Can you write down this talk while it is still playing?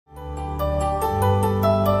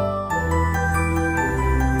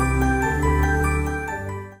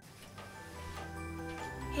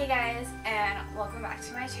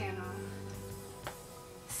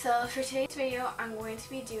today's video, I'm going to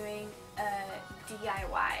be doing a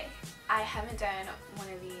DIY. I haven't done one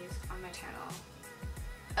of these on my channel.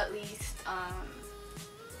 At least,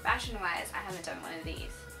 fashion-wise, I haven't done one of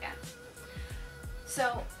these yet.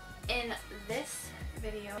 So, in this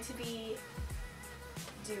video, I'm going to be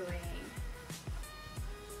doing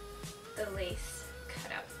the lace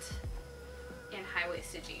cutout in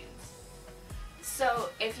high-waisted jeans. So,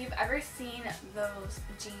 if you've ever seen those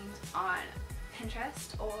jeans on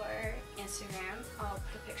Pinterest or Instagram, I'll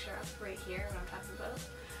put a picture up right here what I'm talking about.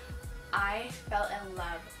 I fell in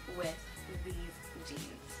love with these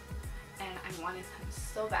jeans and I wanted them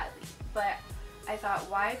so badly, but I thought,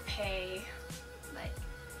 why pay like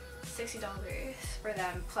 $60 for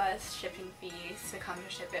them plus shipping fees to come to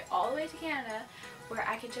ship it all the way to Canada, where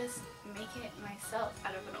I could just make it myself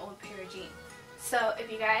out of an old pair of jeans. So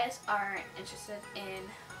if you guys are interested in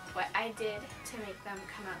what I did to make them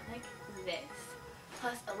come out like this,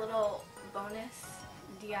 plus a little bonus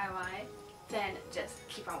DIY, then just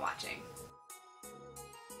keep on watching.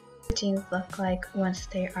 The jeans look like once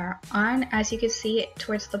they are on. As you can see,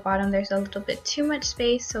 towards the bottom there's a little bit too much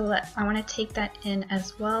space, so I want to take that in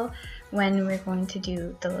as well when we're going to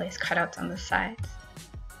do the lace cutouts on the sides.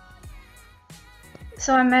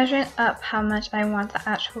 So I'm measuring up how much I want the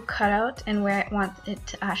actual cutout and where I want it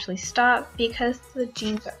to actually stop. Because the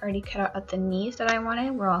jeans are already cut out at the knees that I wanted,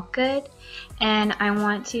 we're all good. And I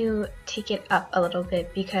want to take it up a little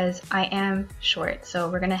bit because I am short, so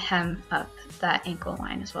we're going to hem up that ankle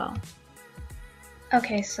line as well.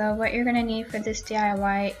 Okay, so what you're going to need for this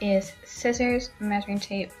DIY is scissors, measuring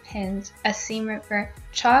tape, pins, a seam ripper,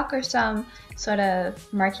 chalk or some sort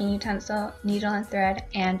of marking utensil, needle and thread,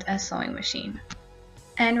 and a sewing machine.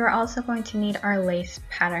 And we're also going to need our lace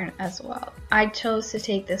pattern as well. I chose to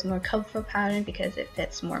take this more colorful pattern because it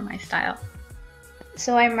fits more my style.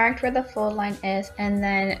 So I marked where the fold line is and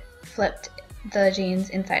then flipped the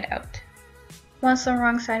jeans inside out. Once the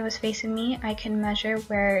wrong side was facing me, I can measure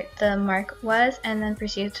where the mark was and then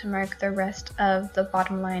proceed to mark the rest of the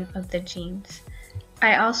bottom line of the jeans.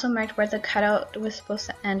 I also marked where the cutout was supposed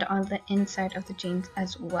to end on the inside of the jeans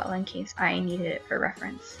as well, in case I needed it for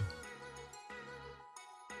reference.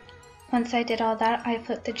 Once I did all that, I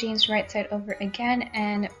flipped the jeans right side over again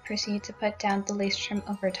and proceeded to put down the lace trim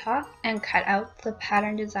over top and cut out the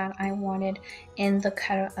pattern design I wanted in the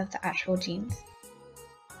cutout of the actual jeans.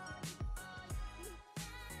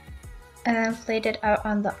 And then flayed it out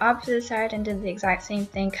on the opposite side and did the exact same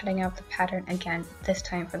thing, cutting out the pattern again, this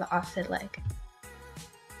time for the opposite leg.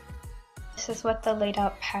 This is what the laid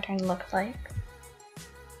out pattern looked like.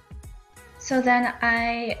 So then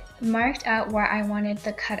I marked out where I wanted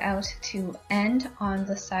the cutout to end on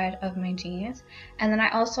the side of my jeans, and then I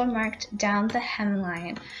also marked down the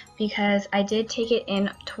hemline because I did take it in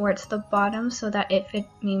towards the bottom so that it fit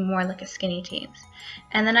me more like a skinny jeans.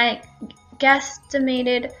 And then I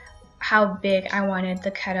guesstimated how big I wanted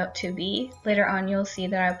the cutout to be. Later on you'll see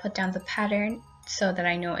that I put down the pattern so that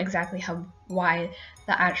I know exactly how wide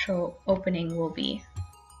the actual opening will be.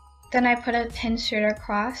 Then I put a pin straight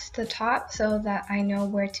across the top so that I know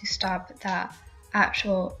where to stop the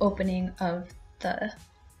actual opening of the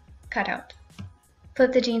cutout.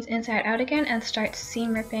 Flip the jeans inside out again and start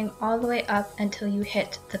seam ripping all the way up until you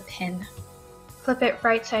hit the pin. Flip it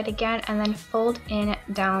right side again and then fold in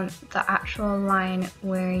down the actual line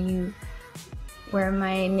where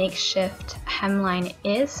my makeshift hemline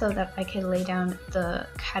is, so that I can lay down the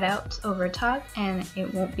cutouts over top and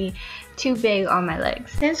it won't be too big on my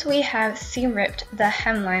legs. Since we have seam ripped the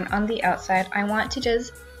hemline on the outside, I want to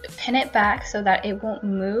just pin it back so that it won't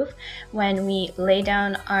move when we lay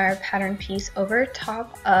down our pattern piece over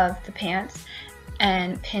top of the pants,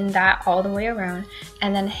 and pin that all the way around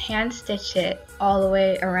and then hand stitch it all the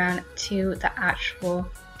way around to the actual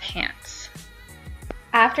pants.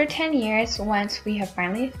 After 10 years, once we have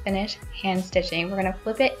finally finished hand stitching, we're going to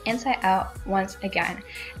flip it inside out once again.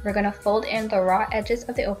 We're going to fold in the raw edges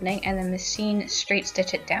of the opening and then machine straight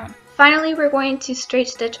stitch it down. Finally, we're going to straight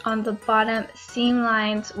stitch on the bottom seam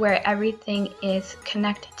lines where everything is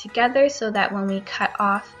connected together so that when we cut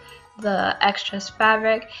off the extra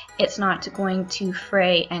fabric, it's not going to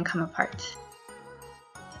fray and come apart.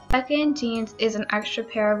 Second jeans is an extra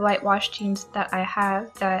pair of light wash jeans that I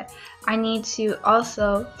have that I need to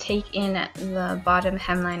also take in the bottom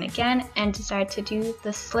hemline again and decide to do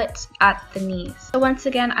the slits at the knees. So once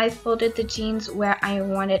again, I folded the jeans where I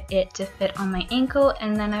wanted it to fit on my ankle,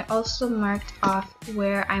 and then I also marked off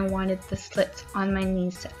where I wanted the slits on my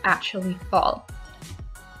knees to actually fall.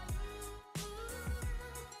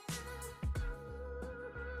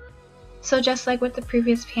 So just like with the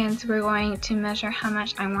previous pants, we're going to measure how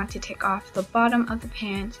much I want to take off the bottom of the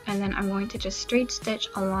pants, and then I'm going to just straight stitch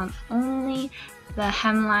along only the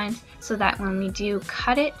hemlines so that when we do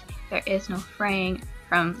cut it, there is no fraying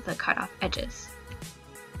from the cut off edges.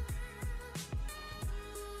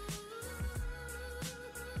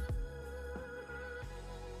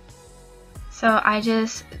 So I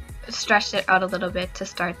just stretched it out a little bit to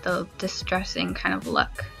start the distressing kind of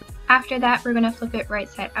look. After that, we're going to flip it right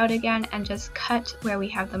side out again and just cut where we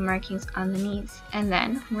have the markings on the knees, and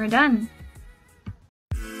then we're done.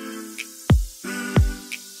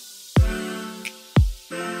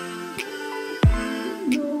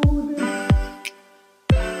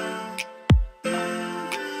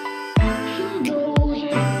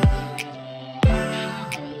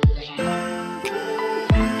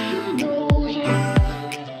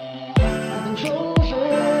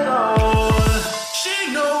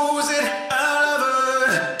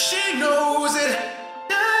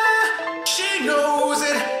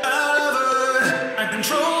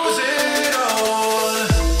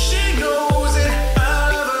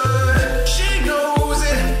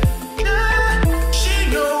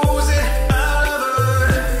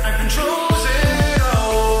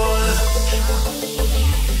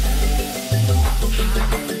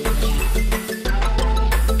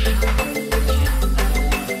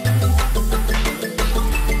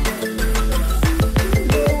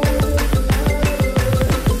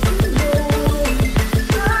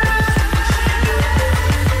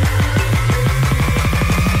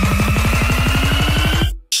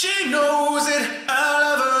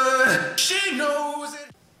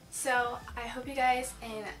 So I hope you guys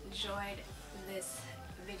enjoyed this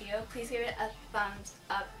video. Please give it a thumbs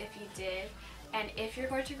up if you did. And if you're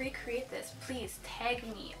going to recreate this, please tag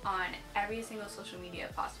me on every single social media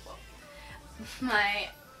possible. My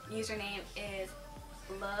username is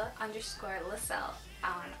 _Lesel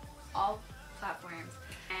on all platforms.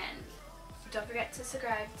 And don't forget to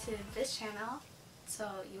subscribe to this channel so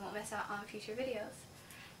you won't miss out on future videos.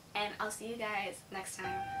 And I'll see you guys next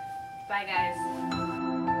time. Bye guys.